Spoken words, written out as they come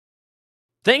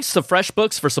Thanks to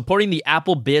FreshBooks for supporting the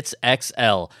Apple Bits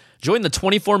XL. Join the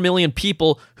 24 million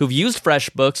people who've used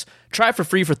FreshBooks. Try it for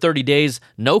free for 30 days,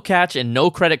 no catch and no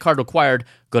credit card required.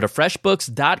 Go to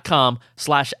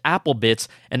freshbooks.com/applebits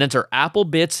and enter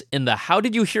AppleBits in the How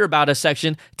Did You Hear About Us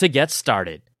section to get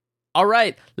started. All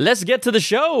right, let's get to the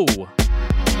show.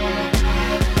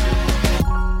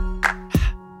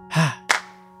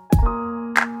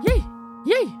 Yay,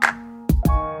 yay.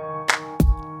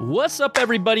 What's up,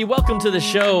 everybody? Welcome to the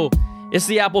show. It's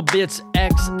the Apple Bits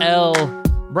XL.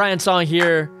 Brian Tong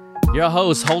here, your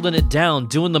host, holding it down,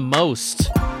 doing the most.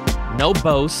 No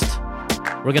boast.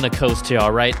 We're going to coast here,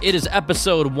 all right? It is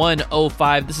episode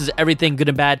 105. This is everything good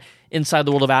and bad inside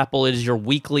the world of Apple. It is your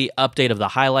weekly update of the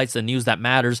highlights, the news that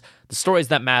matters, the stories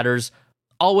that matters.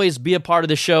 Always be a part of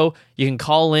the show. You can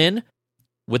call in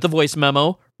with a voice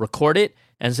memo, record it,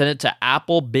 and send it to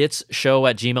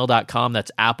applebitsshow@gmail.com.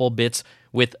 That's applebits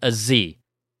with a Z.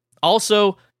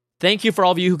 Also, thank you for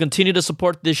all of you who continue to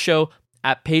support this show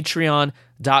at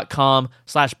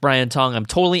patreon.com/Brian Tong. I'm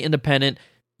totally independent.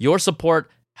 Your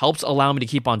support helps allow me to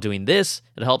keep on doing this.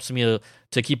 It helps me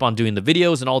to keep on doing the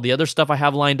videos and all the other stuff I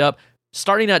have lined up.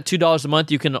 Starting at $2 a month,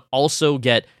 you can also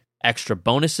get extra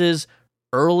bonuses,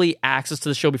 early access to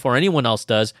the show before anyone else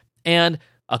does, and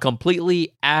a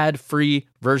completely ad-free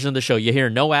version of the show. You hear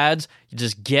no ads, you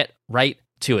just get right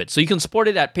to it. So you can support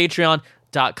it at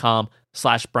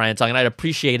patreon.com/Brian Tong, and I'd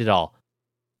appreciate it all.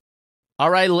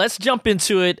 All right, let's jump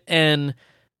into it, and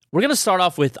we're going to start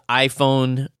off with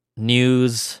iPhone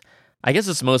news. I guess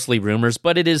it's mostly rumors,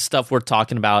 but it is stuff we're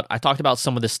talking about. I talked about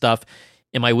some of this stuff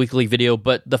in my weekly video,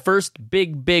 but the first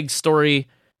big story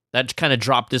that kind of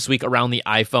dropped this week around the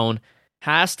iPhone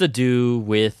has to do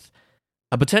with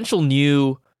a potential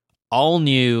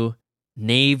all-new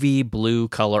navy blue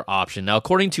color option. Now,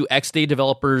 according to XDay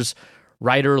developers,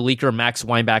 writer, leaker Max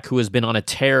Weinbach, who has been on a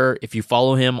tear, if you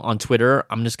follow him on Twitter,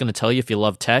 I'm just going to tell you, if you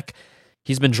love tech,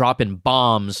 he's been dropping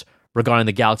bombs regarding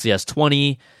the Galaxy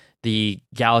S20, the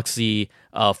Galaxy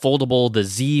Foldable, the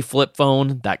Z flip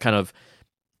phone, that kind of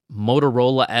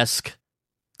Motorola-esque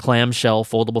clamshell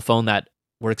foldable phone that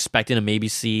we're expecting to maybe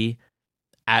see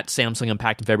at Samsung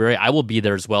Impact in February. I will be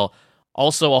there as well.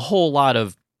 Also, a whole lot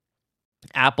of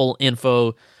Apple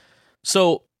info.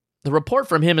 So the report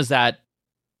from him is that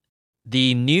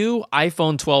the new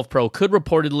iPhone 12 Pro could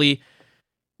reportedly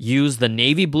use the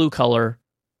navy blue color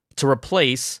to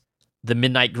replace the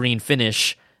midnight green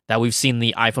finish that we've seen in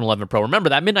the iPhone 11 Pro. Remember,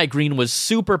 that midnight green was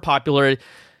super popular.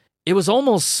 It was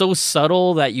almost so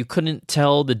subtle that you couldn't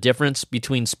tell the difference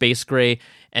between space gray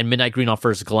and midnight green on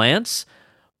first glance,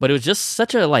 but it was just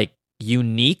such a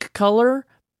unique color,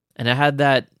 and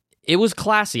it was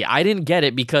classy. I didn't get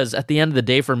it because at the end of the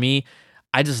day, for me,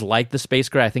 I just like the space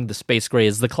gray. I think the space gray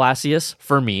is the classiest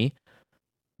for me,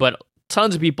 but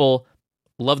tons of people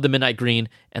love the midnight green,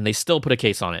 and they still put a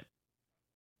case on it.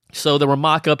 So there were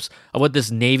mock-ups of what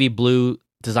this navy blue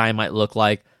design might look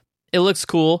like. It looks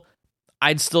cool.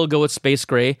 I'd still go with space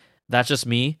gray. That's just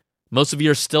me. Most of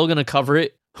you are still going to cover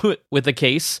it with a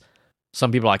case.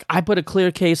 Some people are like, I put a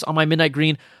clear case on my midnight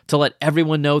green to let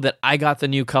everyone know that I got the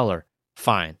new color.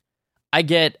 Fine. I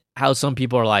get how some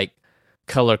people are like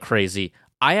color crazy.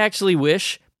 I actually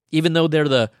wish, even though they're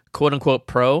the quote-unquote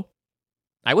Pro,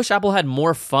 I wish Apple had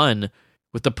more fun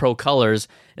with the Pro colors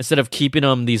instead of keeping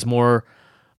them these more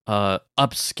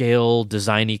upscale,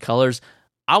 designy colors.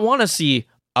 I want to see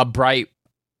a bright,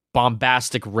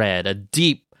 bombastic red, a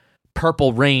deep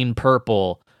purple rain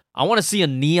purple. I want to see a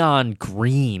neon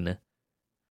green.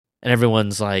 And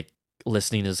everyone's like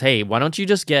listening is, hey, why don't you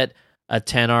just get a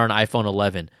 10 or an iPhone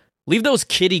 11? Leave those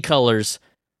kitty colors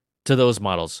to those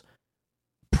models.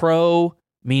 Pro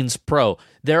means pro.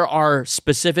 There are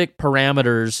specific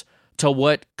parameters to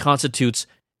what constitutes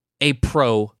a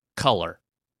pro color.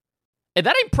 If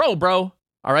that ain't pro, bro,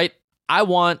 all right, I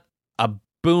want a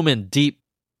booming deep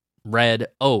red.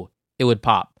 Oh, it would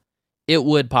pop. It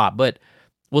would pop, but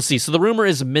we'll see. So the rumor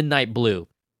is midnight blue.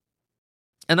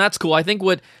 And that's cool. I think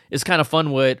what is kind of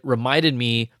fun, what reminded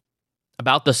me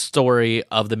about the story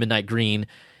of the midnight green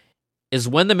is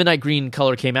when the midnight green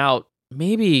color came out,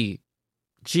 maybe,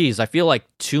 I feel like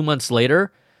 2 months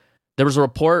later, there was a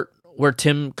report where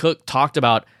Tim Cook talked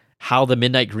about how the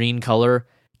midnight green color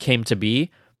came to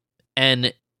be.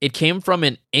 And it came from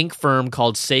an ink firm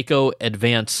called Seiko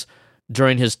Advance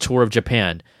during his tour of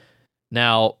Japan.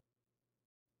 Now,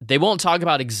 they won't talk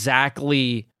about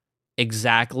exactly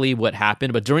what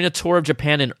happened, but during a tour of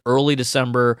Japan in early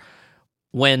December,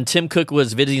 when Tim Cook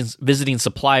was visiting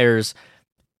suppliers,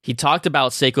 he talked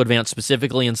about Seiko Advance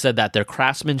specifically and said that their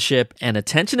craftsmanship and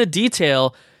attention to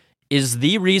detail is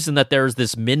the reason that there's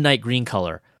this midnight green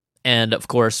color. and of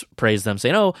course praised them,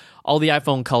 saying, "Oh, all the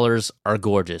iPhone colors are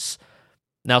gorgeous."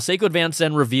 Now, Seiko Advance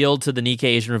then revealed to the Nikkei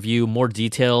Asian Review more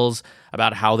details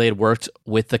about how they had worked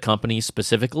with the company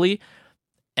specifically.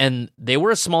 And they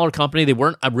were a smaller company. They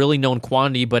weren't a really known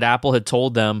quantity, but Apple had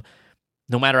told them,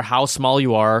 no matter how small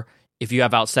you are, if you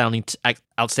have outstanding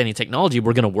technology,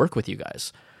 we're going to work with you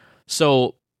guys.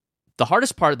 So the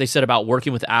hardest part they said about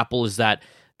working with Apple is that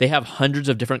they have hundreds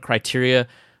of different criteria,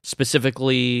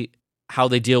 specifically how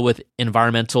they deal with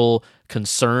environmental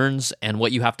concerns and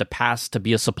what you have to pass to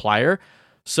be a supplier.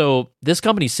 So this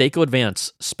company, Seiko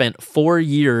Advance, spent 4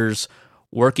 years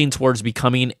working towards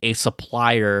becoming a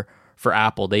supplier for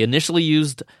Apple. They initially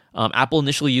used Apple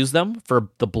initially used them for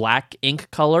the black ink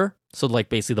color, so like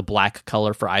basically the black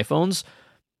color for iPhones.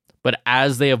 But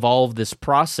as they evolved this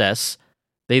process,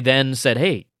 they then said,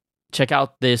 "Hey, check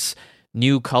out this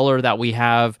new color that we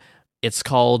have. It's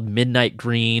called Midnight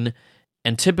Green."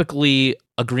 And typically,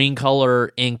 a green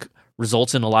color ink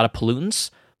results in a lot of pollutants.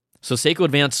 So Seiko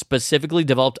Advance specifically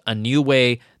developed a new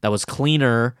way that was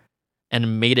cleaner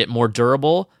and made it more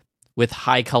durable with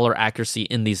high color accuracy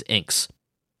in these inks.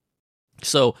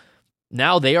 So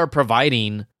now they are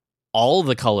providing all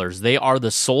the colors. They are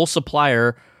the sole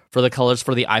supplier for the colors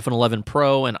for the iPhone 11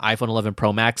 Pro and iPhone 11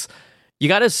 Pro Max. You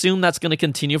got to assume that's going to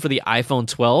continue for the iPhone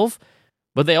 12.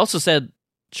 But they also said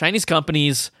Chinese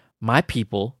companies, my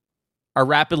people, are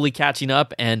rapidly catching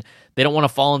up, and they don't want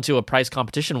to fall into a price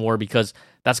competition war because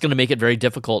that's going to make it very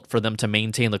difficult for them to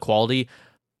maintain the quality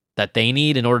that they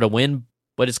need in order to win.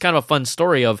 But it's kind of a fun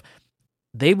story of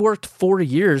they worked 4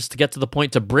 years to get to the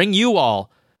point to bring you all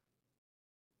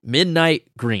Midnight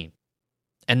Green.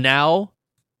 And now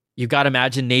you've got to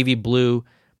imagine navy blue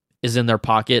is in their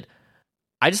pocket.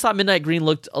 I just thought Midnight Green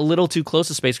looked a little too close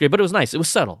to space gray, but it was nice. It was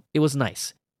subtle. It was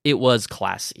nice. It was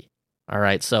classy. All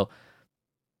right, so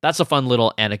that's a fun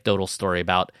little anecdotal story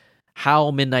about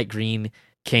how Midnight Green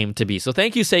came to be. So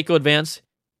thank you, Seiko Advance.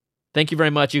 Thank you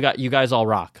very much. You guys all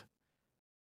rock.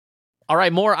 All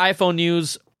right, more iPhone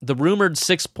news. The rumored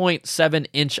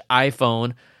 6.7-inch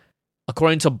iPhone,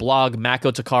 according to blog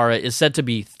Mako Takara, is said to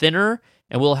be thinner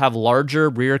and will have larger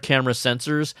rear camera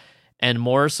sensors and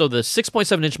more. So the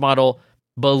 6.7-inch model,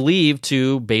 believed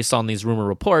to, based on these rumor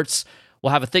reports,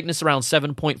 will have a thickness around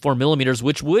 7.4 millimeters,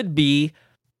 which would be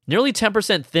nearly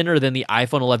 10% thinner than the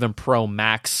iPhone 11 Pro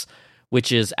Max,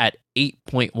 which is at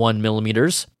 8.1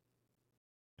 millimeters.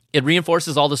 It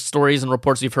reinforces all the stories and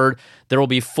reports we've heard. There will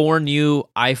be 4 new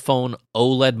iPhone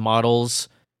OLED models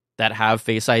that have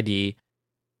Face ID.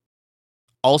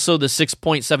 Also, the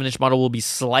 6.7-inch model will be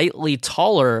slightly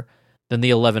taller than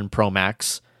the 11 Pro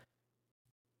Max.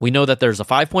 We know that there's a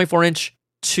 5.4-inch,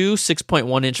 2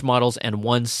 6.1-inch models, and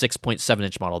 1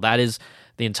 6.7-inch model. That is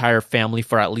the entire family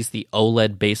for at least the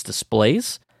OLED-based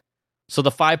displays. So the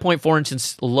 5.4-inch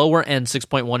and lower end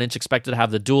 6.1-inch expected to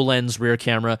have the dual lens rear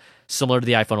camera similar to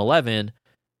the iPhone 11,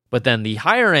 but then the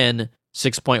higher end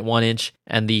 6.1-inch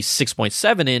and the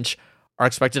 6.7-inch are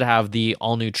expected to have the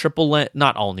all-new triple lens,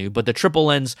 not all new, but the triple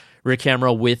lens rear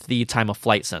camera with the time of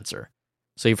flight sensor.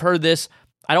 So you've heard this.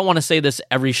 I don't want to say this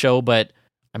every show, but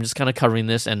I'm just kind of covering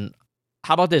this. And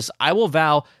how about this? I will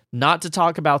vow not to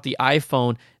talk about the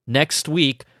iPhone next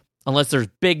week unless there's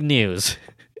big news.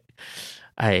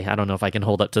 I don't know if I can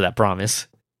hold up to that promise.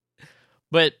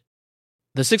 But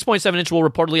the 6.7-inch will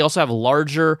reportedly also have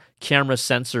larger camera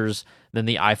sensors than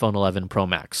the iPhone 11 Pro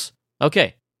Max.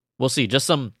 Okay, we'll see. Just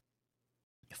some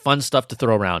fun stuff to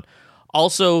throw around.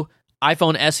 Also,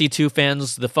 iPhone SE2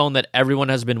 fans, the phone that everyone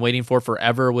has been waiting for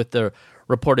forever with the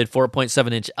reported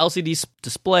 4.7-inch LCD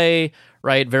display,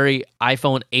 right? Very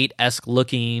iPhone 8-esque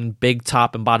looking, big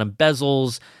top and bottom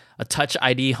bezels, a Touch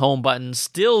ID home button,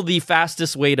 still the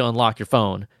fastest way to unlock your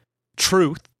phone.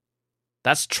 Truth.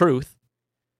 That's truth.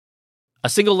 A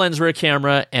single lens rear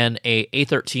camera and a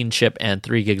A13 chip and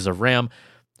 3 gigs of RAM.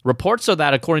 Reports are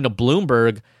that, according to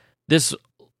Bloomberg, this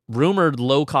rumored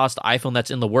low-cost iPhone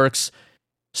that's in the works,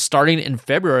 starting in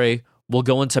February, will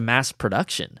go into mass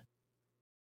production.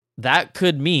 That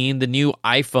could mean the new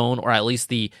iPhone, or at least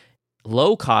the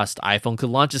low-cost iPhone, could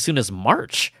launch as soon as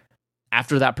March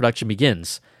after that production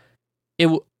begins.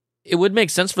 It would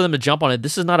make sense for them to jump on it.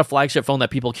 This is not a flagship phone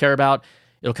that people care about.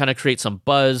 It'll kind of create some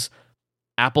buzz.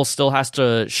 Apple still has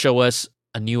to show us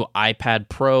a new iPad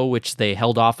Pro, which they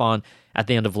held off on at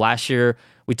the end of last year.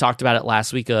 We talked about it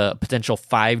last week, a potential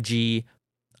 5G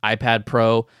iPad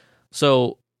Pro.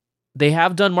 So they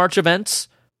have done March events.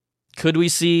 Could we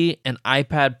see an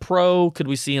iPad Pro? Could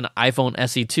we see an iPhone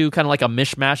SE2? Kind of like a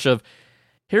mishmash of,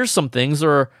 here's some things,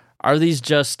 or are these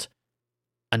just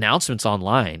announcements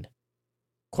online?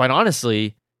 Quite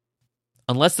honestly,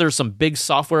 unless there's some big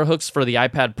software hooks for the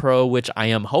iPad Pro, which I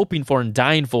am hoping for and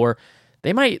dying for,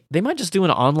 they might just do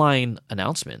an online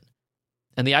announcement.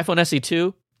 And the iPhone SE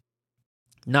 2,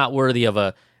 not worthy of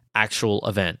a actual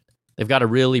event. They've got to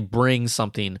really bring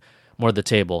something more to the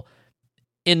table.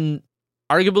 In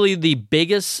arguably the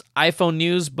biggest iPhone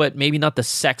news, but maybe not the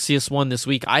sexiest one this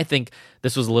week, I think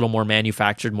this was a little more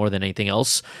manufactured more than anything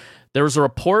else. There was a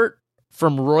report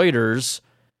from Reuters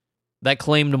that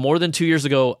claimed more than 2 years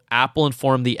ago, Apple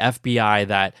informed the FBI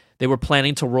that they were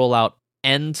planning to roll out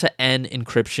end-to-end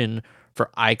encryption for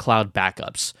iCloud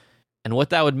backups. And what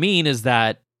that would mean is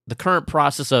that the current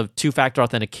process of two-factor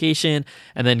authentication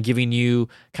and then giving you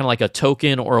kind of like a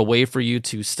token or a way for you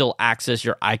to still access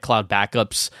your iCloud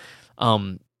backups,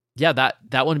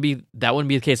 that wouldn't be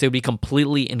the case. They would be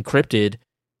completely encrypted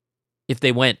if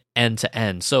they went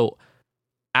end-to-end. So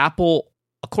Apple,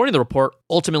 according to the report,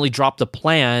 ultimately dropped the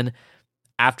plan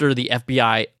after the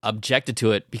FBI objected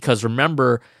to it, because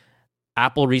remember,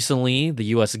 Apple recently, the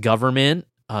U.S. government,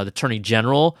 the Attorney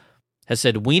General, has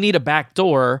said, we need a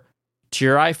backdoor to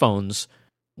your iPhones.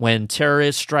 When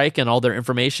terrorists strike and all their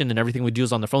information and everything we do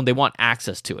is on their phone, they want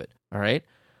access to it, all right?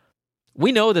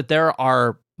 We know that there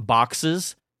are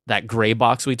boxes, that gray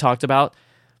box we talked about,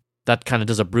 that kind of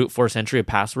does a brute force entry of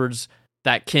passwords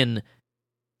that can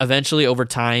eventually, over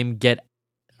time,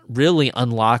 really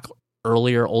unlock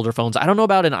earlier, older phones. I don't know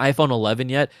about an iPhone 11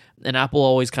 yet, and Apple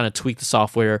always kind of tweak the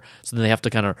software, so then they have to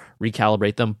kind of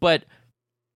recalibrate them. But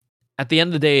at the end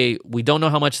of the day, we don't know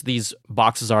how much these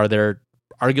boxes are. They're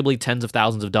arguably tens of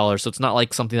thousands of dollars, so it's not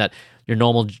like something that your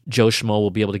normal Joe Schmo will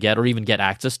be able to get or even get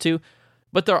access to.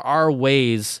 But there are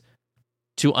ways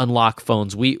to unlock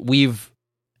phones. We've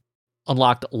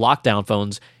unlocked lockdown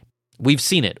phones. We've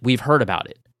seen it. We've heard about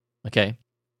it. Okay?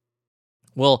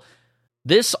 Well,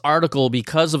 this article,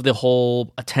 because of the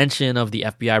whole attention of the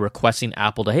FBI requesting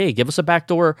Apple to, hey, give us a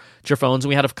backdoor to your phones, and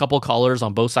we had a couple callers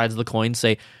on both sides of the coin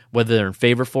say whether they're in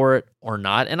favor for it or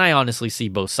not, and I honestly see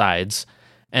both sides.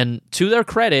 And to their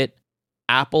credit,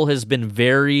 Apple has been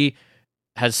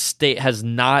has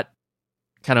not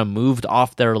kind of moved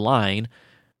off their line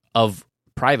of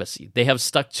privacy. They have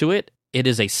stuck to it. It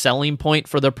is a selling point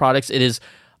for their products. It is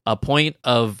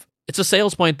it's a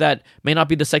sales point that may not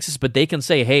be the sexiest, but they can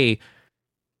say, hey,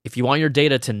 if you want your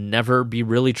data to never be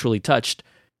really truly touched,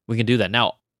 we can do that.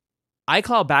 Now,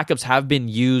 iCloud backups have been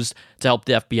used to help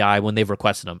the FBI when they've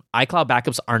requested them. iCloud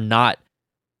backups are not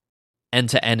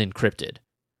end-to-end encrypted.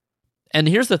 And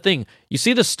here's the thing. You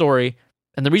see this story,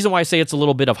 and the reason why I say it's a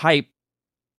little bit of hype,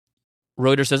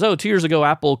 Reuters says, 2 years ago,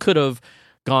 Apple could have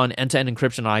gone end-to-end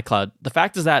encryption on iCloud. The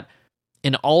fact is that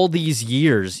in all these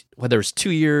years, whether it's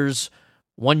 2 years,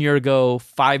 1 year ago,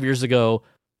 5 years ago,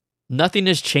 nothing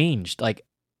has changed. Like,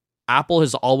 Apple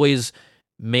has always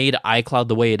made iCloud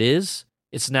the way it is.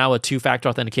 It's now a two-factor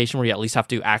authentication where you at least have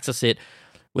to access it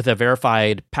with a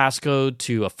verified passcode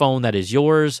to a phone that is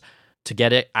yours to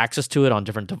get access to it on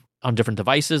different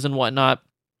devices and whatnot.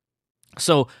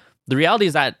 So the reality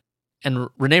is that, and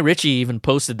Rene Ritchie even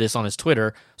posted this on his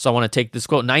Twitter, so I want to take this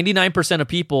quote, 99% of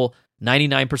people,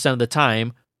 99% of the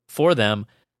time, for them,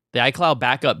 the iCloud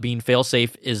backup being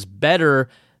fail-safe is better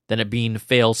than it being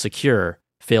fail-secure.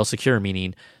 Fail-secure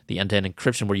meaning the end-to-end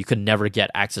encryption where you could never get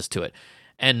access to it.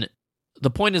 And the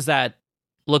point is that,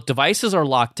 look, devices are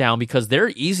locked down because they're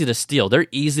easy to steal. They're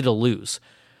easy to lose.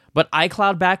 But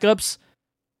iCloud backups,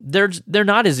 they're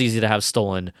not as easy to have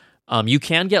stolen. You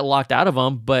can get locked out of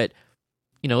them, but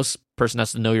person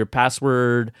has to know your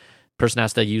password. Person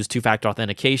has to use two-factor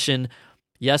authentication.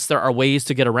 Yes, there are ways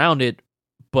to get around it,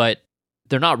 but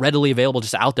they're not readily available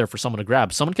just out there for someone to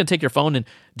grab. Someone can take your phone and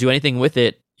do anything with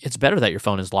it. It's better that your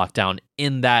phone is locked down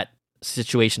in that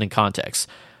situation and context.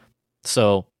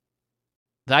 So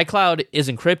the iCloud is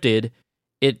encrypted.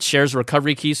 It shares a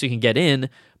recovery key so you can get in,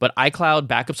 but iCloud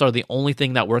backups are the only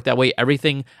thing that work that way.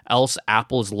 Everything else,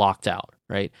 Apple is locked out,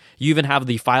 right? You even have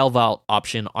the file vault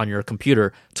option on your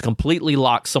computer to completely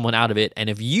lock someone out of it. And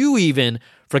if you even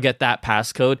forget that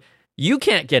passcode, you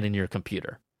can't get in your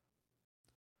computer.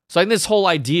 So I think this whole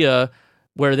idea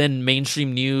where then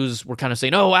mainstream news were kind of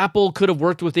saying, Apple could have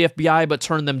worked with the FBI but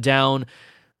turned them down.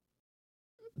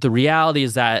 The reality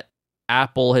is that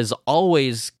Apple has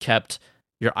always kept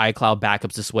your iCloud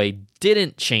backups this way,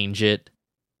 didn't change it,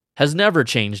 has never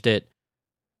changed it.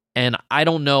 And I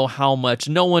don't know how much,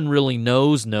 no one really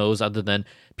knows other than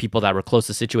people that were close to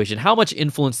the situation, how much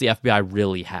influence the FBI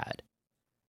really had.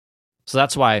 So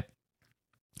that's why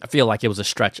I feel like it was a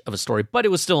stretch of a story, but it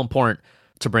was still important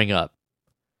to bring up.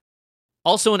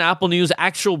 Also in Apple news,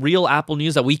 actual real Apple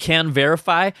news that we can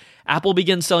verify, Apple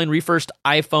begins selling refurbished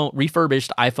iPhone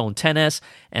XS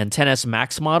and XS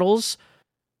Max models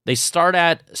They start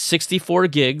at 64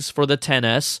 gigs for the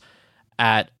XS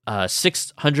at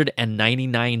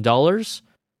 $699.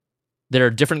 There are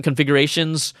different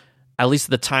configurations, at least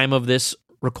at the time of this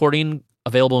recording,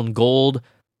 available in gold,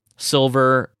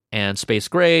 silver, and space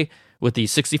gray, with the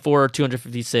 64,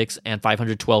 256, and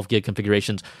 512 gig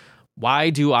configurations. Why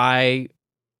do I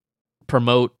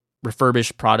promote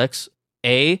refurbished products?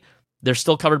 A, they're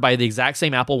still covered by the exact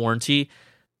same Apple warranty.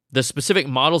 The specific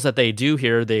models that they do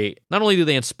here, they not only do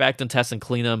they inspect and test and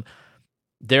clean them,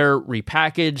 they're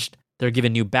repackaged, they're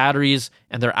given new batteries,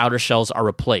 and their outer shells are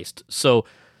replaced. So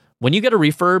when you get a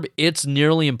refurb, it's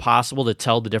nearly impossible to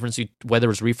tell the difference whether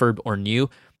it's refurb or new.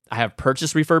 I have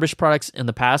purchased refurbished products in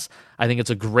the past. I think it's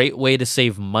a great way to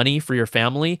save money for your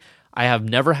family. I have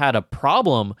never had a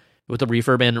problem with a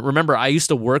refurb. And remember, I used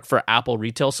to work for Apple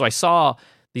retail, so I saw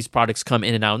these products come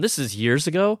in and out. And this is years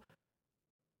ago.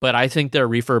 But I think their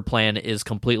refurb plan is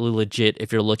completely legit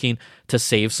if you're looking to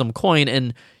save some coin.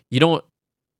 And you don't,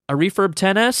 a refurb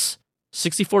XS,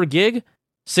 64 gig,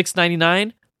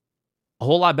 $699, a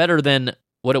whole lot better than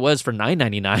what it was for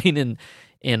 $999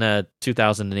 in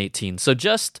 2018. So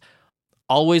just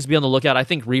always be on the lookout. I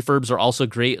think refurbs are also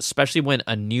great, especially when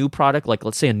a new product, like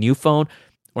let's say a new phone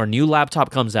or a new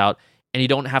laptop comes out and you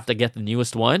don't have to get the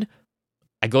newest one.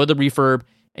 I go to the refurb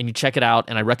and you check it out,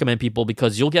 and I recommend people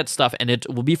because you'll get stuff and it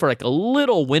will be for like a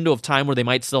little window of time where they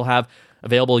might still have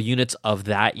available units of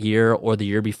that year or the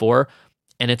year before.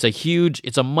 And it's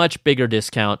a much bigger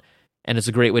discount, and it's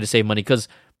a great way to save money because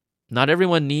not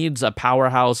everyone needs a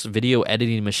powerhouse video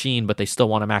editing machine, but they still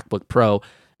want a MacBook Pro,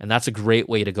 and that's a great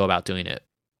way to go about doing it.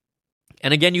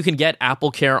 And again, you can get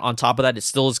Apple Care on top of that. It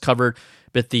still is covered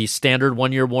with the standard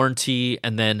 1-year warranty,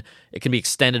 and then it can be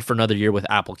extended for another year with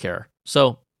Apple Care.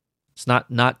 So it's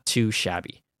not too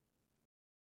shabby.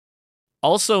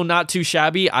 Also not too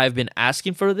shabby, I've been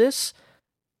asking for this.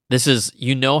 This is,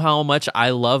 you know how much I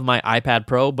love my iPad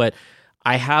Pro, but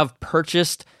I have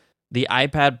purchased the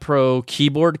iPad Pro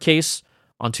keyboard case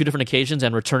on 2 different occasions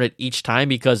and returned it each time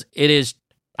because it is,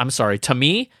 to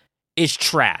me, it's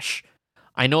trash.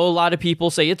 I know a lot of people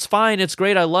say, it's fine, it's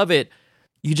great, I love it.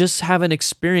 You just haven't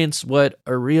experienced what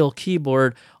a real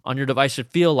keyboard on your device should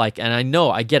feel like. And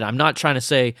I get it. I'm not trying to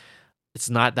say it's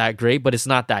not that great, but it's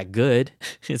not that good.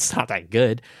 It's not that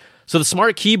good. So the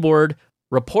Smart Keyboard,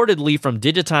 reportedly from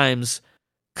Digitimes,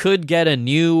 could get a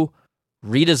new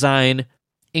redesign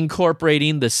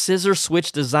incorporating the scissor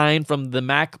switch design from the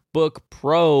MacBook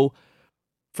Pro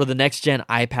for the next gen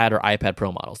iPad or iPad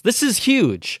Pro models. This is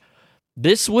huge.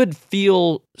 This would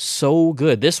feel so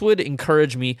good. This would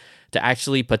encourage me to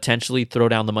actually potentially throw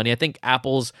down the money. I think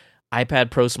Apple's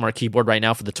iPad Pro Smart Keyboard right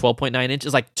now for the 12.9 inch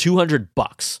is like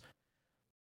 $200.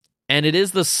 And it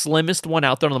is the slimmest one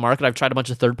out there on the market. I've tried a bunch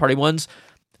of third-party ones,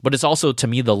 but it's also, to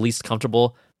me, the least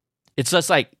comfortable. It's just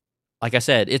like I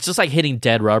said, it's just like hitting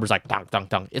dead rubber. It's like, dunk, dunk,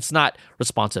 dunk. It's not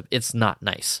responsive. It's not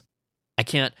nice.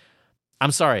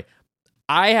 I'm sorry.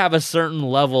 I have a certain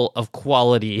level of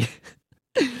quality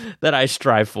that I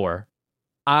strive for.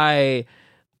 I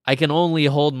can only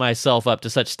hold myself up to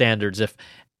such standards.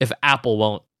 If Apple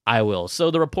won't, I will.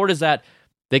 So the report is that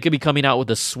they could be coming out with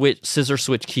a scissor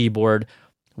switch keyboard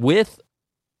with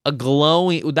a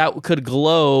glowing, that could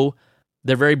glow.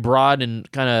 They're very broad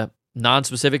and kind of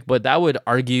non-specific, but that would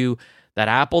argue that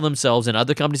Apple themselves and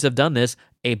other companies have done this,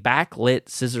 a backlit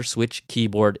scissor switch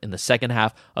keyboard in the second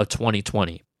half of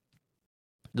 2020.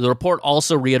 The report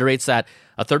also reiterates that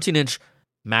a 13-inch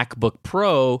MacBook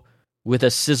Pro with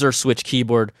a scissor switch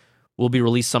keyboard will be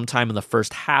released sometime in the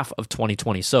first half of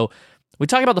 2020. So we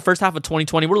talk about the first half of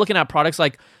 2020, we're looking at products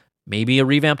like maybe a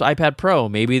revamped iPad Pro,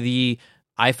 maybe the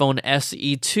iPhone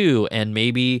SE2, and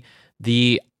maybe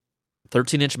the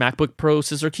 13-inch MacBook Pro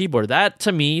scissor keyboard. That,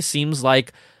 to me, seems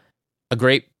like a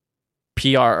great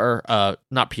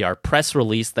press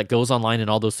release that goes online and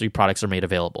all those 3 products are made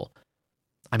available.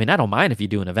 I mean, I don't mind if you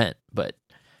do an event, but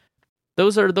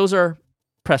those are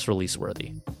press release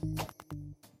worthy.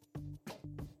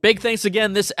 Big thanks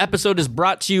again. This episode is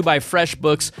brought to you by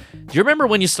FreshBooks. Do you remember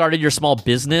when you started your small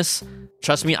business?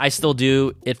 Trust me, I still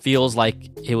do. It feels like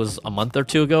it was a month or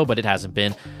 2 ago, but it hasn't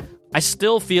been. I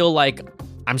still feel like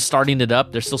I'm starting it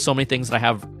up. There's still so many things that I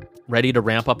have ready to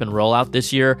ramp up and roll out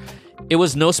this year. It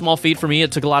was no small feat for me.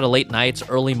 It took a lot of late nights,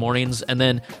 early mornings, and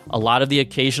then a lot of the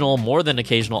more than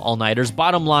occasional all-nighters.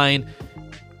 Bottom line,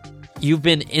 you've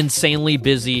been insanely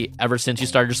busy ever since you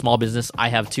started your small business. I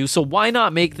have too. So why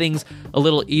not make things a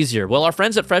little easier? Well, our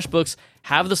friends at FreshBooks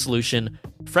have the solution.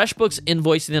 FreshBooks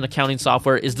invoicing and accounting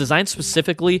software is designed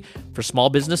specifically for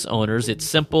small business owners. It's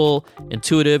simple,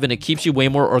 intuitive, and it keeps you way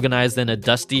more organized than a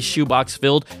dusty shoebox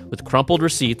filled with crumpled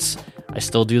receipts. I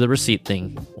still do the receipt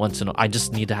thing once in a while. I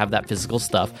just need to have that physical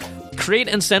stuff. Create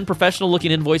and send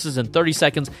professional-looking invoices in 30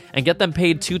 seconds and get them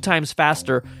paid 2 times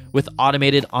faster with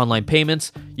automated online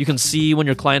payments. You can see when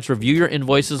your clients review your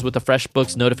invoices with the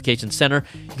FreshBooks Notification Center.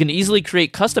 You can easily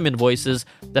create custom invoices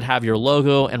that have your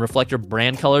logo and reflect your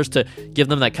brand colors to give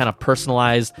them that kind of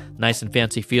personalized, nice and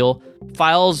fancy feel.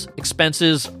 Files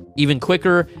expenses even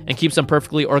quicker and keeps them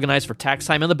perfectly organized for tax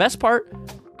time. And the best part,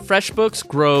 FreshBooks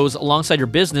grows alongside your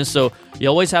business, so you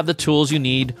always have the tools you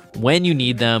need when you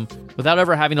need them without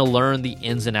ever having to learn the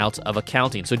ins and outs of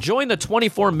accounting. So join the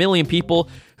 24 million people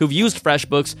who've used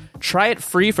FreshBooks. Try it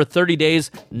free for 30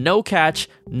 days, no catch,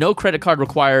 no credit card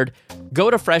required. Go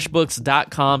to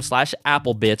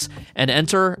freshbooks.com/applebits and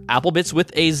enter Applebits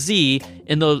with a Z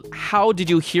in the How Did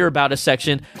You Hear About Us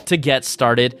section to get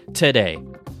started today.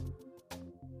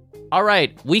 All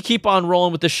right, we keep on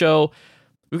rolling with the show.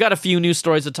 We've got a few news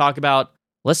stories to talk about.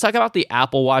 Let's talk about the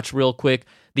Apple Watch real quick.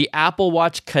 The Apple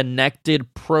Watch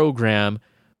Connected program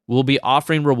will be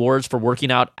offering rewards for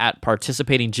working out at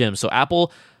participating gyms. So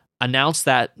Apple announced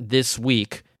that this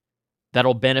week.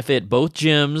 That'll benefit both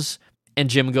gyms and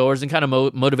gym goers and kind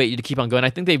of motivate you to keep on going. I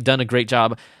think they've done a great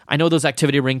job. I know those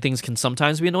activity ring things can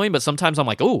sometimes be annoying, but sometimes I'm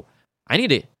like, oh, I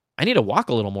need to walk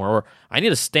a little more, or I need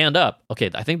to stand up. Okay,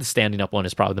 I think the standing up one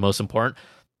is probably the most important.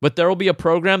 But there will be a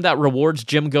program that rewards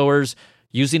gym goers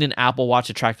using an Apple Watch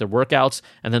to track their workouts,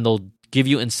 and then they'll give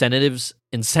you incentives,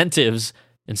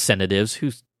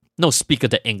 who's no speak of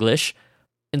the English,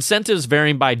 incentives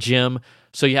varying by gym.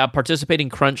 So you have participating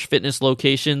Crunch Fitness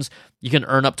locations. You can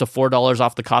earn up to $4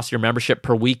 off the cost of your membership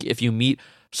per week if you meet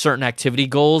certain activity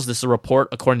goals. This is a report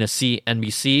according to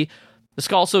CNBC.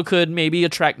 This also could maybe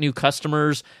attract new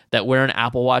customers that wear an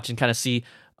Apple Watch and kind of see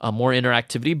more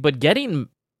interactivity, but getting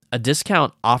a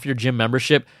discount off your gym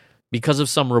membership because of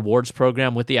some rewards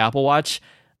program with the Apple Watch,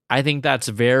 I think that's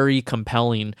very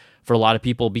compelling for a lot of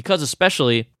people, because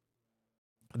especially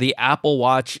the Apple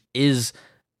Watch is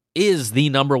the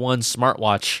number one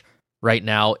smartwatch right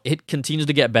now. It continues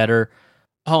to get better.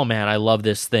 Oh man, I love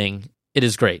this thing. It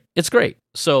is great. It's great.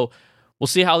 So we'll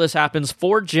see how this happens.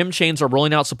 4 gym chains are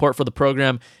rolling out support for the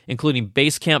program, including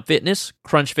Basecamp Fitness,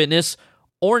 Crunch Fitness,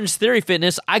 Orange Theory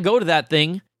Fitness. I go to that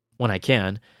thing when I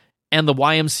can. And the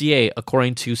YMCA,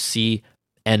 according to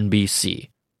CNBC.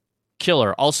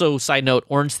 Killer. Also, side note,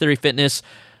 Orange Theory Fitness,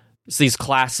 it's these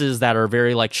classes that are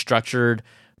very structured,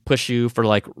 push you for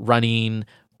running,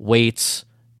 weights,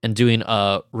 and doing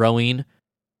rowing.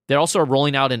 They're also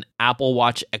rolling out an Apple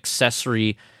Watch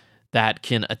accessory that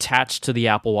can attach to the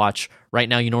Apple Watch. Right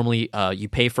now, you normally you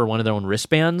pay for one of their own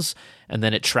wristbands, and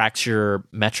then it tracks your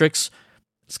metrics.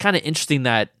 It's kind of interesting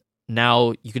that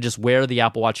now you could just wear the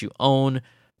Apple Watch you own,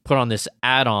 put on this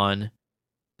add-on,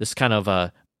 this kind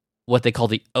of what they call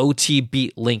the OT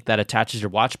Beat link that attaches your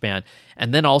watch band,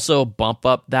 and then also bump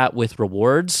up that with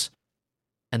rewards,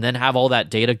 and then have all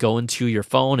that data go into your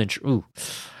phone. And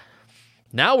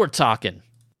now we're talking.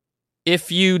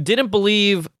 If you didn't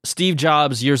believe Steve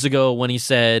Jobs years ago when he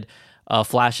said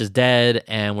Flash is dead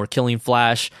and we're killing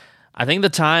Flash, I think the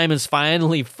time is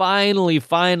finally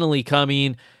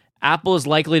coming. Apple is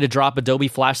likely to drop Adobe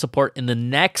Flash support in the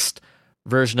next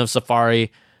version of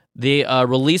Safari. They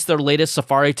released their latest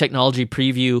Safari Technology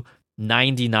Preview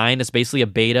 99. It's basically a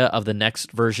beta of the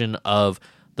next version of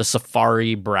the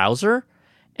Safari browser.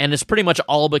 And it's pretty much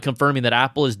all but confirming that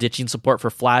Apple is ditching support for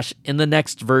Flash in the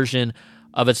next version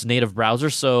of its native browser.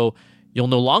 So you'll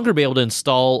no longer be able to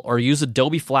install or use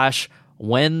Adobe Flash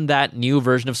when that new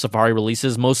version of Safari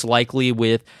releases, most likely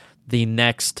with the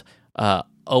next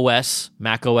OS,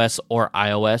 Mac OS, or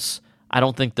iOS. I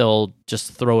don't think they'll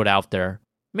just throw it out there.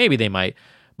 Maybe they might.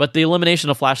 But the elimination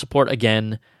of Flash support,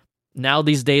 again, now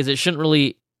these days, it shouldn't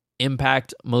really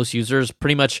impact most users.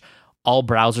 Pretty much all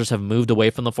browsers have moved away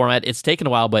from the format. It's taken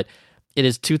a while, but it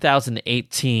is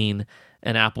 2018,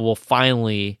 and Apple will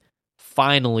finally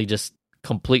just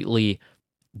completely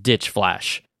ditch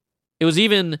Flash. It was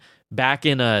even back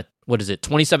in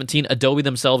 2017, Adobe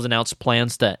themselves announced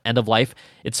plans to end of life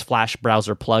its Flash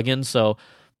browser plugin. So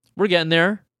we're getting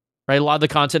there, right? A lot of the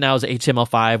content now is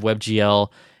HTML5,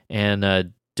 WebGL,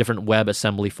 and different web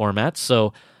assembly formats.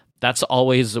 So that's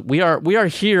always, we are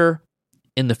here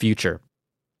in the future.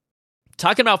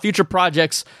 Talking about future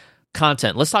projects,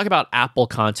 content. Let's talk about Apple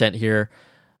content here.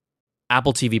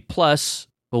 Apple TV Plus.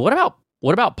 But what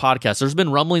about podcasts? There's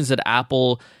been rumblings that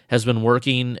Apple has been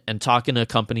working and talking to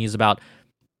companies about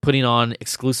putting on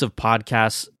exclusive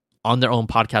podcasts on their own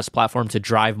podcast platform to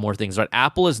drive more things. Right?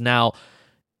 Apple is now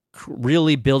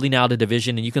really building out a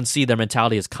division, and you can see their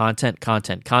mentality is content.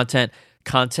 Content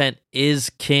is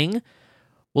king.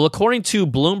 Well, according to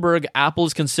Bloomberg, Apple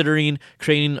is considering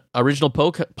creating original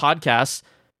podcasts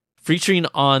featuring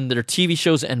on their TV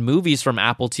shows and movies from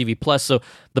Apple TV Plus. So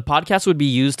the podcast would be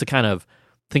used to kind of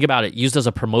think about it, used as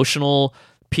a promotional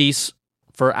piece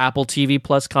for Apple TV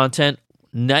Plus content.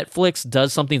 Netflix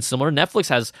does something similar. Netflix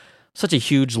has such a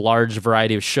huge, large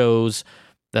variety of shows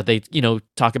that they,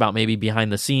 talk about maybe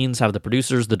behind the scenes, have the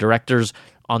producers, the directors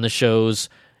on the shows.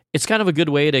 It's kind of a good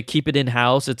way to keep it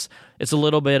in-house. It's a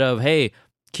little bit of, hey,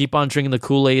 keep on drinking the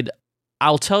Kool-Aid.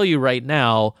 I'll tell you right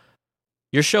now,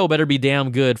 your show better be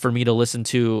damn good for me to listen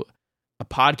to a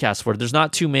podcast for. There's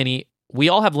not too many. We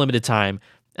all have limited time,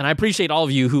 and I appreciate all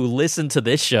of you who listen to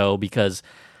this show because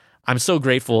I'm so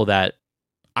grateful that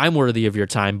I'm worthy of your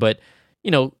time. But,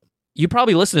 you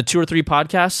probably listen to 2 or 3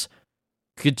 podcasts.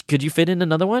 Could you fit in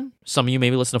another one? Some of you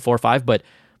maybe listen to 4 or 5, but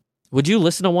would you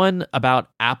listen to one about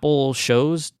Apple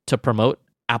shows to promote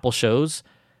Apple shows?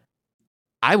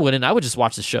 I wouldn't. I would just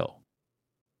watch the show.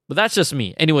 But that's just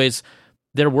me. Anyways,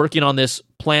 they're working on this.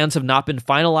 Plans have not been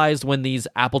finalized when these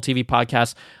Apple TV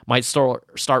podcasts might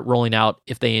start rolling out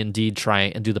if they indeed try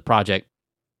and do the project.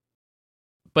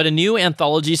 But a new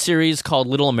anthology series called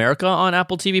Little America on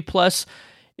Apple TV Plus,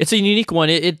 it's a unique one.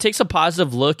 It takes a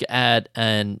positive look at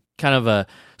and kind of a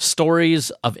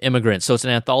stories of immigrants. So it's an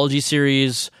anthology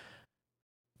series,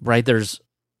 right?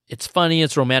 It's funny,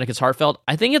 it's romantic, it's heartfelt.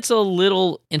 I think it's a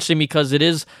little interesting because it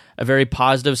is a very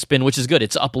positive spin, which is good.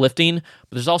 It's uplifting,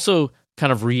 but there's also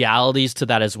kind of realities to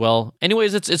that as well.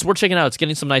 Anyways, it's worth checking out. It's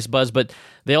getting some nice buzz, but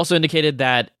they also indicated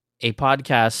that a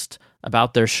podcast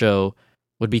about their show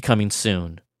would be coming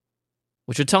soon,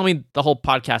 which would tell me the whole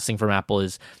podcasting from Apple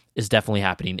is definitely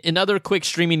happening. In other quick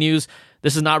streaming news,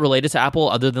 this is not related to Apple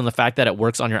other than the fact that it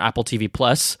works on your Apple TV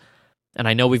Plus. And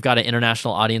I know we've got an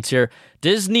international audience here.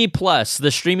 Disney Plus,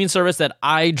 the streaming service that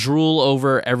I drool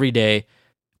over every day,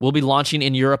 will be launching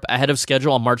in Europe ahead of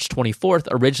schedule on March 24th.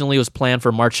 Originally, it was planned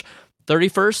for March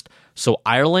 31st. So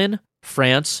Ireland,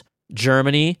 France,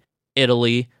 Germany,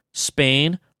 Italy,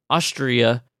 Spain,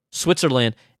 Austria,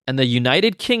 Switzerland, and the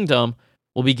United Kingdom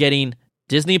will be getting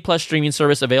Disney Plus streaming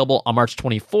service available on March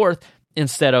 24th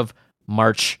instead of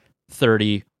March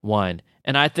 31.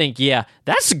 And I think, yeah,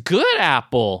 that's good,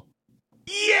 Apple.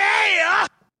 Yeah!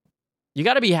 You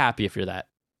got to be happy if you're that.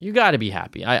 You got to be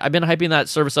happy. I've been hyping that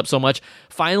service up so much.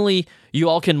 Finally, you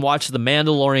all can watch The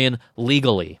Mandalorian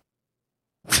legally.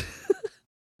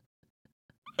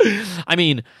 I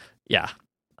mean, yeah.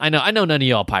 I know none of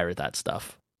y'all pirate that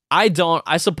stuff. I don't.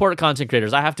 I support content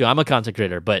creators. I have to. I'm a content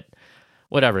creator, but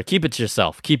whatever. Keep it to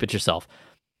yourself. Keep it to yourself.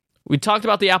 We talked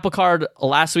about the Apple Card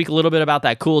last week, a little bit about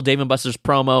that cool Dave & Buster's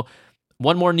promo.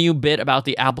 One more new bit about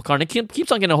the Apple Card. And it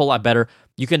keeps on getting a whole lot better.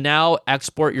 You can now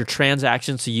export your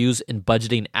transactions to use in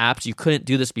budgeting apps. You couldn't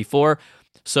do this before.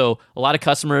 So a lot of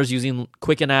customers using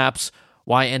Quicken apps,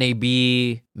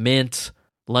 YNAB, Mint,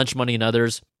 Lunch Money, and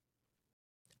others.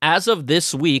 As of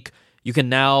this week, you can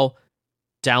now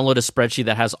download a spreadsheet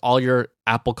that has all your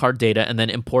Apple Card data and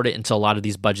then import it into a lot of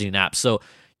these budgeting apps. So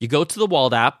you go to the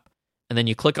Wallet app, and then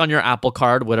you click on your Apple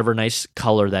Card, whatever nice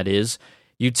color that is.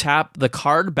 You tap the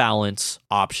card balance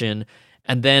option,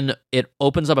 and then it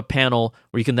opens up a panel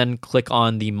where you can then click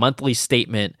on the monthly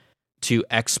statement to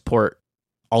export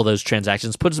all those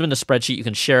transactions. Puts them in a spreadsheet. You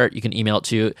can share it. You can email it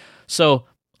to you. So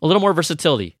a little more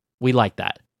versatility. We like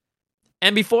that.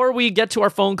 And before we get to our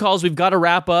phone calls, we've got to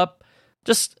wrap up.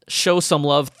 Just show some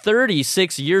love.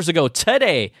 36 years ago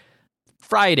today,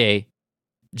 Friday,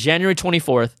 January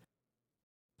 24th,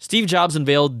 Steve Jobs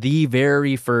unveiled the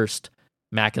very first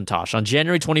Macintosh on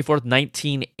January 24th,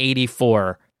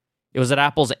 1984. It was at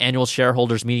Apple's annual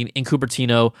shareholders meeting in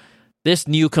Cupertino. This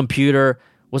new computer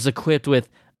was equipped with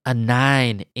a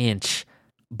 9-inch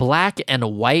black and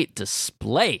white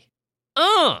display.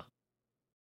 An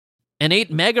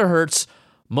 8 megahertz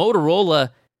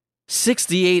Motorola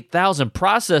 68,000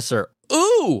 processor.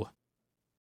 Ooh!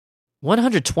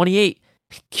 128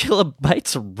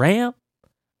 kilobytes of RAM.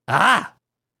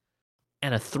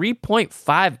 And a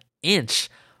 3.5-inch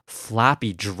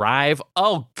floppy drive.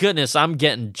 Oh, goodness, I'm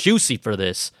getting juicy for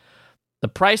this. The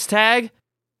price tag,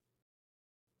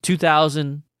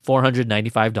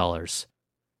 $2,495.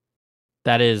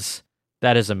 That is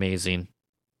amazing.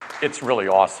 It's really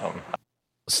awesome.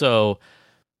 So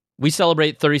we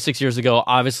celebrate 36 years ago.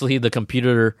 Obviously, the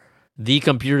computer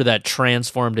that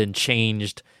transformed and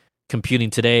changed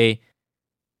computing today,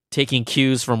 taking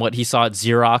cues from what he saw at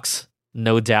Xerox,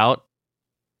 no doubt.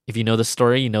 If you know the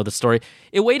story, you know the story.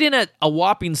 It weighed in at a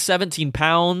whopping 17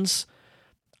 pounds.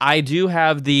 I do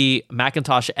have the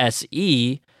Macintosh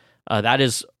SE. That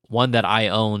is one that I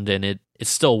owned, and it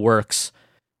still works.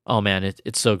 Oh, man,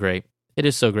 it's so great. It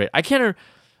is so great. I can't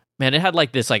man, it had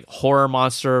like this like horror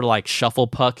monster like shuffle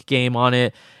puck game on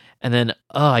it, and then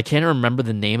I can't remember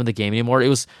the name of the game anymore. It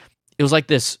was like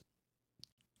this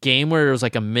game where it was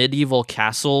like a medieval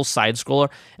castle side scroller,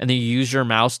 and then you use your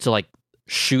mouse to like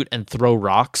shoot and throw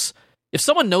rocks. If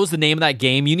someone knows the name of that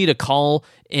game, you need to call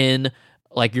in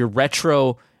like your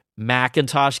retro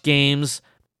Macintosh games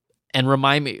and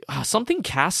remind me. Something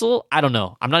Castle? I don't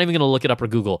know. I'm not even going to look it up or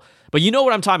Google. But you know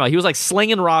what I'm talking about. He was like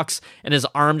slinging rocks and his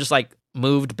arm just like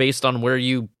moved based on where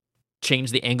you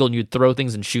change the angle, and you'd throw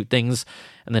things and shoot things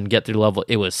and then get through the level.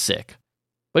 It was sick.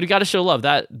 But you got to show love.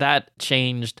 That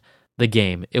changed the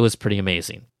game. It was pretty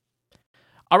amazing.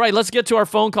 All right, let's get to our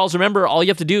phone calls. Remember, all you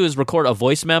have to do is record a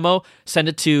voice memo, send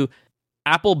it to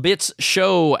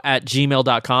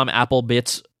applebitsshow@gmail.com,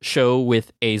 applebitsshow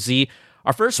with a Z.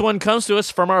 Our first one comes to us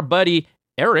from our buddy,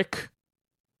 Eric.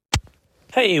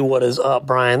 Hey, what is up,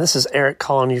 Brian? This is Eric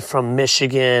calling you from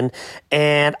Michigan,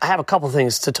 and I have a couple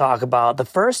things to talk about. The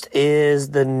first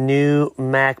is the new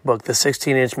MacBook, the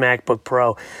 16-inch MacBook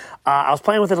Pro. I was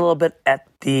playing with it a little bit at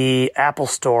the Apple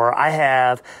Store. I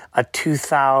have a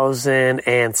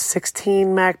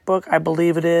 2016 MacBook, I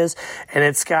believe it is, and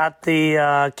it's got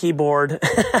the keyboard.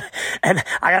 And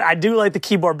I do like the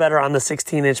keyboard better on the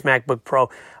 16-inch MacBook Pro.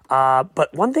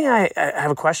 But one thing I have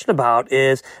a question about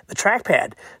is the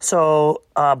trackpad. So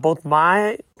both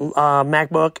my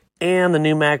MacBook and the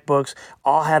new MacBooks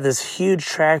all have this huge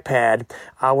trackpad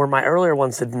where my earlier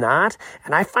ones did not.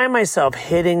 And I find myself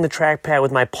hitting the trackpad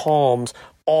with my palms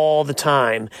all the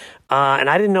time. And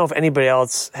I didn't know if anybody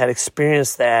else had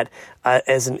experienced that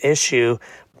as an issue,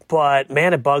 but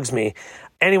man, it bugs me.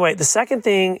 Anyway, the second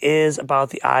thing is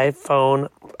about the iPhone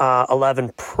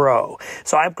 11 Pro.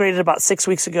 So I upgraded about 6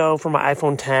 weeks ago from my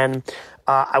iPhone 10.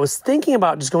 I was thinking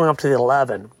about just going up to the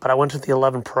 11, but I went to the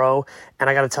 11 Pro, and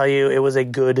I got to tell you, it was a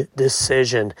good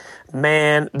decision.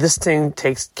 Man, this thing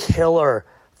takes killer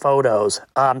photos.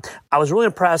 I was really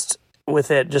impressed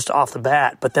with it just off the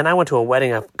bat, but then I went to a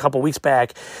wedding a couple weeks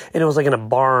back, and it was like in a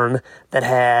barn that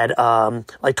had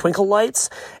like twinkle lights,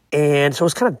 and so it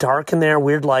was kind of dark in there,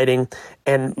 weird lighting,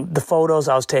 and the photos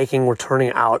I was taking were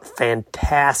turning out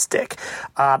fantastic.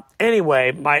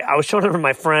 Anyway, I was showing it to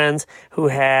my friends who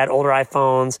had older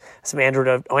iPhones, some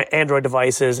Android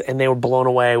devices, and they were blown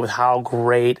away with how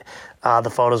great the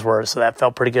photos were. So that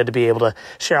felt pretty good to be able to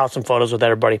share out some photos with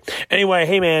everybody. Anyway,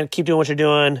 hey man, keep doing what you're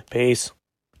doing. Peace.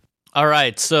 All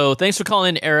right, so thanks for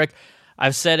calling in, Eric.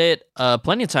 I've said it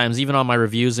plenty of times, even on my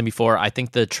reviews and before. I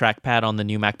think the trackpad on the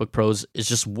new MacBook Pros is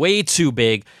just way too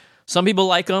big. Some people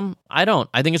like them. I don't.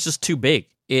 I think it's just too big.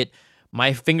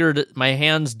 My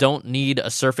hands don't need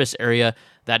a surface area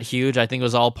that huge. I think it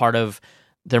was all part of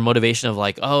their motivation of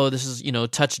like, oh, this is,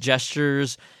 touch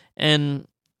gestures. And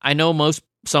I know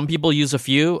some people use a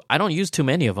few. I don't use too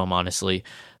many of them, honestly.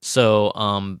 So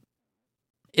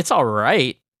it's all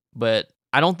right, but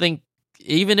I don't think,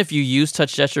 even if you use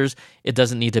touch gestures, it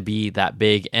doesn't need to be that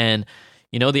big. And,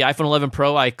 the iPhone 11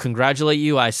 Pro, I congratulate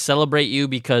you. I celebrate you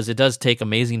because it does take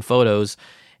amazing photos.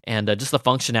 And just the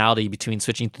functionality between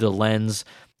switching through the lens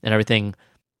and everything,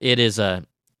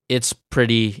 it's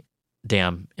pretty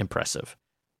damn impressive.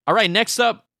 All right, next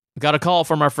up, got a call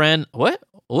from our friend.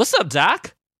 What's up,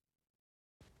 Doc?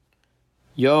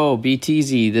 Yo,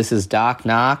 BTZ, this is Doc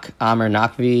Knock, Amr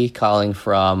Nakvi, calling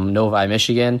from Novi,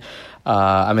 Michigan.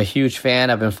 I'm a huge fan.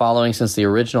 I've been following since the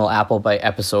original Apple Byte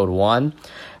episode 1.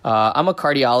 I'm a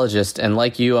cardiologist, and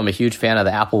like you, I'm a huge fan of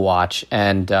the Apple Watch.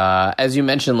 And as you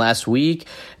mentioned last week,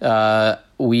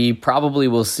 we probably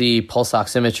will see pulse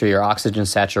oximetry or oxygen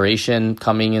saturation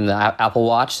coming in the Apple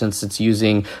Watch since it's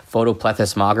using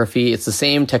photoplethysmography. It's the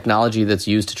same technology that's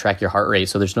used to track your heart rate,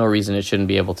 so there's no reason it shouldn't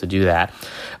be able to do that.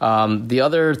 The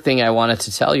other thing I wanted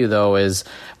to tell you, though, is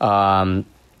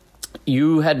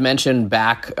you had mentioned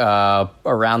back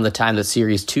around the time that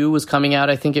Series 2 was coming out,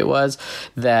 I think it was,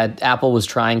 that Apple was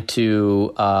trying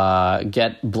to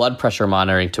get blood pressure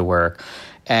monitoring to work.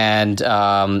 And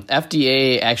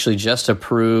FDA actually just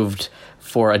approved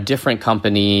for a different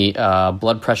company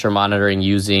blood pressure monitoring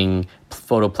using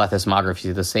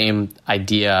photoplethysmography, the same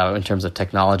idea in terms of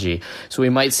technology. So we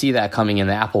might see that coming in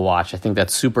the Apple Watch. I think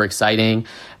that's super exciting.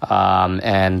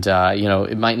 And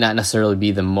it might not necessarily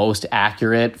be the most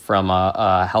accurate from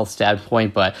a health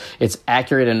standpoint, but it's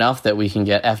accurate enough that we can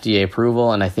get FDA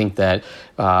approval. And I think that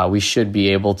we should be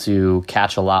able to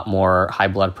catch a lot more high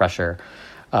blood pressure.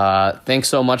 Thanks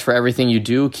so much for everything you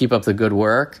do. Keep up the good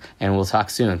work, and we'll talk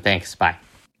soon. Thanks. Bye.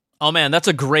 Oh, man, that's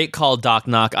a great call, Doc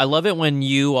Knock. I love it when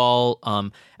you all,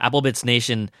 Applebits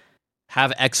Nation,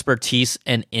 have expertise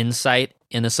and insight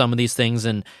into some of these things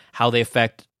and how they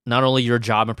affect not only your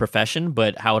job and profession,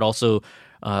 but how it also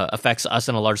affects us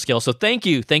on a large scale. So thank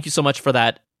you so much for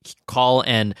that call,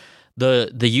 and the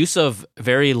use of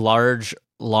very large,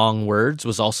 long words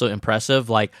was also impressive.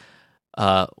 Like,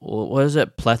 what is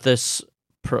it? Plethys.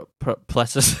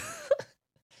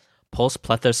 Pulse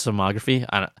plethysmography.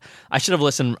 I should have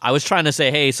listened. I was trying to say,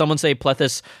 hey, someone say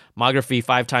plethysmography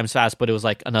 5 times fast, but it was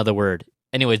like another word.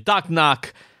 Anyways, Doc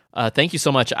Knock, thank you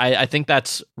so much. I think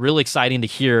that's really exciting to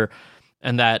hear,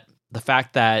 and that the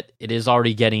fact that it is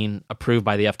already getting approved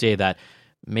by the FDA, that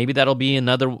maybe that'll be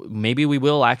maybe we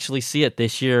will actually see it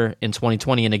this year in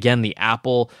 2020. And again, the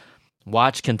Apple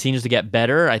Watch continues to get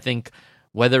better. I think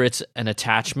whether it's an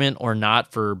attachment or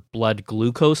not for blood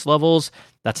glucose levels,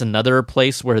 that's another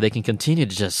place where they can continue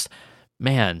to just,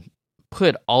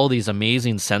 put all these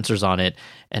amazing sensors on it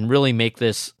and really make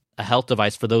this a health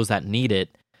device for those that need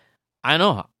it. I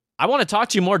know. I want to talk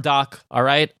to you more, Doc. All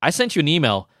right. I sent you an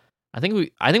email. I think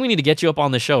we need to get you up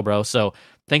on the show, bro. So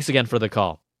thanks again for the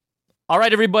call. All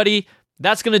right, everybody.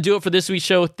 That's going to do it for this week's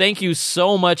show. Thank you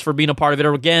so much for being a part of it.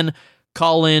 Again,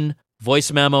 call in,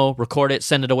 voice memo, record it,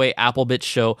 send it away,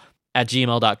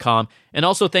 applebitshow@gmail.com. And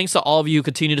also, thanks to all of you who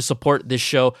continue to support this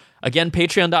show. Again,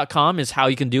 patreon.com is how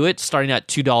you can do it, starting at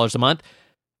 $2 a month,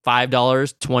 $5,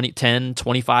 $20, $10,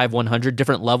 $25, $100,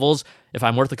 different levels. If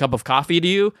I'm worth a cup of coffee to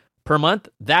you per month,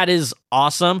 that is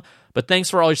awesome. But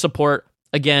thanks for all your support.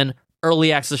 Again,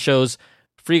 early access shows,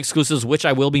 free exclusives, which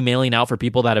I will be mailing out for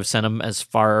people that have sent them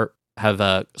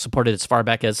have supported as far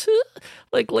back as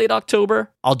like late October.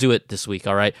 I'll do it this week,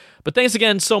 all right? But thanks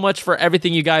again so much for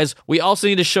everything, you guys. We also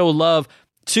need to show love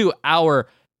to our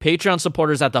Patreon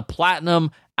supporters at the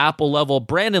Platinum Apple level: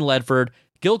 Brandon Ledford,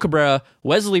 Gil Cabrera,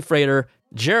 Wesley Frater,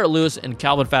 Jarrett Lewis, and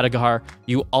Calvin Fatagahar.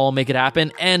 You all make it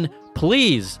happen. And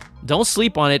please, don't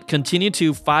sleep on it. Continue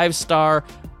to 5-star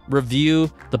review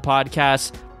the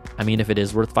podcast. I mean, if it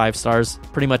is worth 5 stars,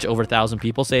 pretty much over 1,000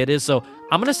 people say it is. So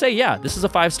I'm going to say, yeah, this is a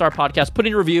 5-star podcast. Put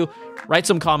in a review, write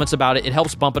some comments about it. It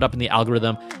helps bump it up in the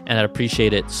algorithm, and I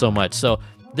appreciate it so much. So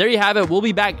there you have it. We'll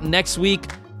be back next week.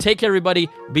 Take care, everybody.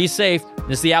 Be safe.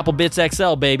 This is the Apple Bits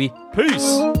XL, baby.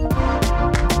 Peace.